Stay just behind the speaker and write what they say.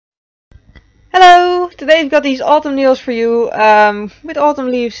Hello! Today we've got these autumn nails for you with autumn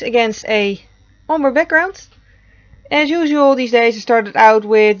leaves against a umber background. As usual these days I started out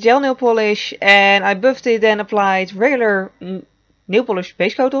with gel nail polish and I buffed it and applied regular nail polish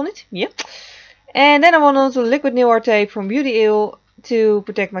base coat on it. Yeah. And then I went on to liquid nail art tape from BeautyIll to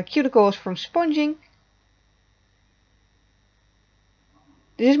protect my cuticles from sponging.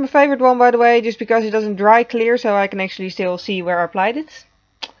 This is my favorite one, by the way, just because it doesn't dry clear, so I can actually still see where I applied it.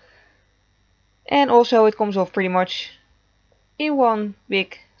 And also it comes off pretty much in one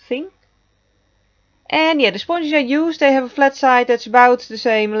big thing. And yeah, the sponges I used, they have a flat side that's about the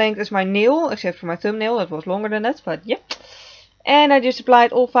same length as my nail, except for my thumbnail, that was longer than that, but yeah. And I just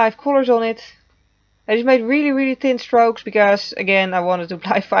applied all 5 colors on it. I just made really thin strokes because, again, I wanted to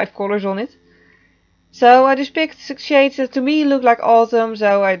apply 5 colors on it. So I just picked shades that to me look like autumn,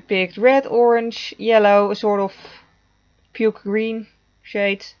 so I picked red, orange, yellow, a sort of puke green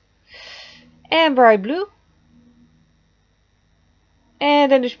shade, and bright blue.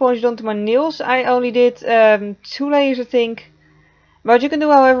 And then the sponge onto my nails. I only did 2 layers I think, but you can do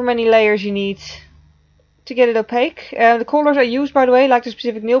however many layers you need to get it opaque. The colors I used, by the way, like the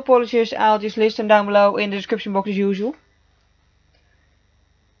specific nail polishes, I'll just list them down below in the description box as usual.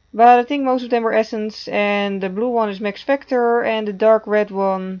 But I think most of them are Essence, and the blue one is Max Factor, and the dark red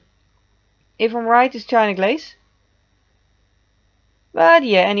one, if I'm right, is China Glaze. But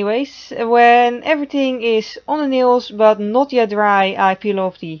yeah, anyways, when everything is on the nails but not yet dry, I peel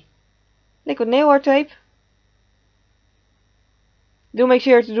off the liquid nail art tape. Do make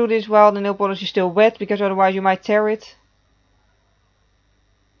sure to do this while the nail polish is still wet, because otherwise you might tear it.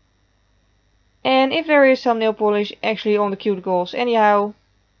 And if there is some nail polish actually on the cuticles anyhow,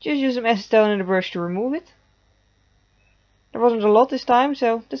 just use some acetone and a brush to remove it. There wasn't a lot this time,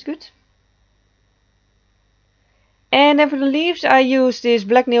 so that's good. And then for the leaves I used this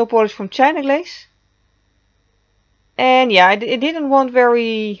black nail polish from China Glaze. And yeah, I didn't want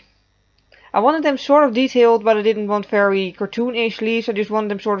very... I wanted them sort of detailed, but I didn't want very cartoonish leaves. I just wanted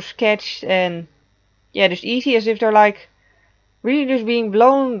them sort of sketched and yeah, just easy, as if they're like really just being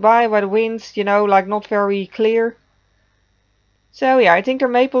blown by the wind, you know, like not very clear. So yeah, I think they're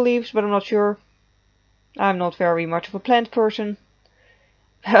maple leaves, but I'm not sure. I'm not very much of a plant person.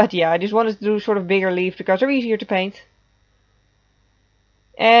 But yeah, I just wanted to do sort of bigger leaves because they're easier to paint.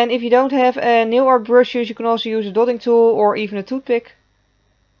 And if you don't have nail art brushes, you can also use a dotting tool or even a toothpick.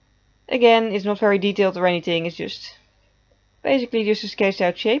 Again, it's not very detailed or anything, it's just basically just to sketch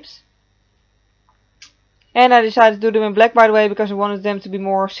out shapes. And I decided to do them in black, by the way, because I wanted them to be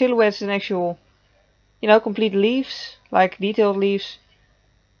more silhouettes than actual, you know, complete leaves, like detailed leaves.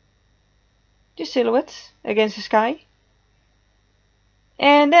 Just silhouettes against the sky.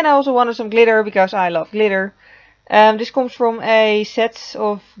 And then I also wanted some glitter, because I love glitter. This comes from a set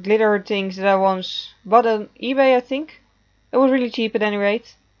of glitter things that I once bought on eBay, I think. It was really cheap at any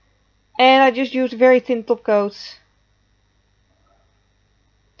rate. And I just used a very thin top coat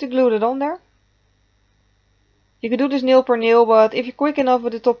to glue it on there. You can do this nail per nail, but if you're quick enough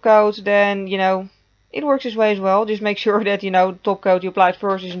with the top coat, then, you know, it works this way as well. Just make sure that, you know, the top coat you applied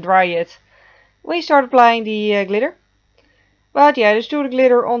first isn't dry yet when you start applying the glitter. But yeah, just do the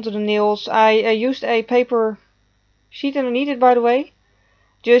glitter onto the nails. I used a paper sheet underneath it, by the way,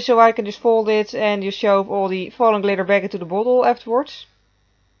 just so I can just fold it and just shove all the fallen glitter back into the bottle afterwards,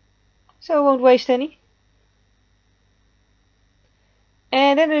 so I won't waste any.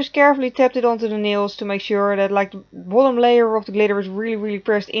 And then I just carefully tapped it onto the nails to make sure that like the bottom layer of the glitter is really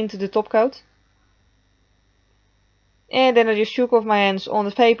pressed into the top coat. And then I just shook off my hands on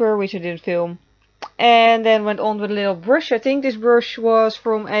the paper, which I didn't film. And then went on with a little brush. I think this brush was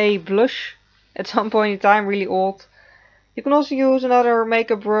from a blush at some point in time, really old. You can also use another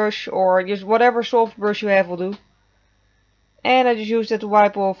makeup brush or just whatever soft brush you have will do. And I just used that to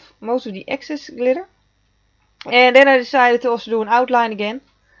wipe off most of the excess glitter. And then I decided to also do an outline again.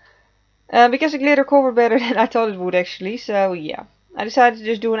 Because the glitter covered better than I thought it would actually. So yeah, I decided to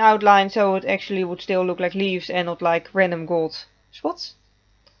just do an outline so it actually would still look like leaves and not like random gold spots.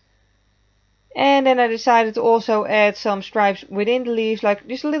 And then I decided to also add some stripes within the leaves, like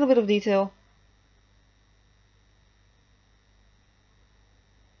just a little bit of detail.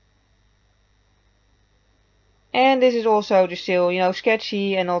 And this is also just still, you know,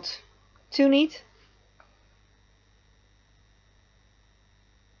 sketchy and not too neat.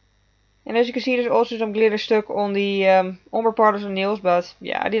 And as you can see, there's also some glitter stuck on the umber part of the nails, but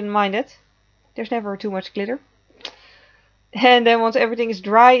yeah, I didn't mind it. There's never too much glitter. And then once everything is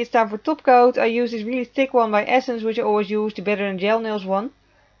dry, it's time for top coat. I use this really thick one by Essence, which I always use, the Better Than Gel Nails one.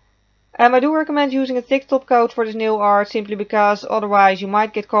 I do recommend using a thick top coat for this nail art, simply because otherwise you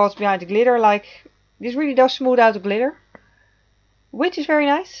might get caught behind the glitter. Like, this really does smooth out the glitter, which is very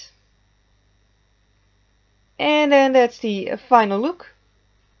nice. And then that's the final look.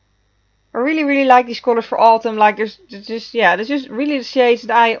 I really like these colors for autumn. Like, there's just really the shades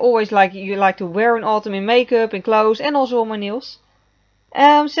that I always like to wear in autumn in makeup, in clothes, and also on my nails.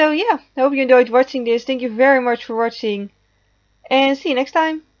 So yeah, I hope you enjoyed watching this. Thank you very much for watching, and see you next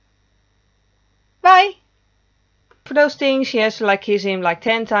time. Bye! For those things, she has to like kiss him like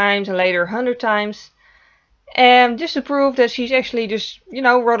 10 times and later 100 times. And just to prove that she's actually just,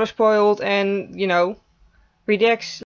 rather spoiled and, rejects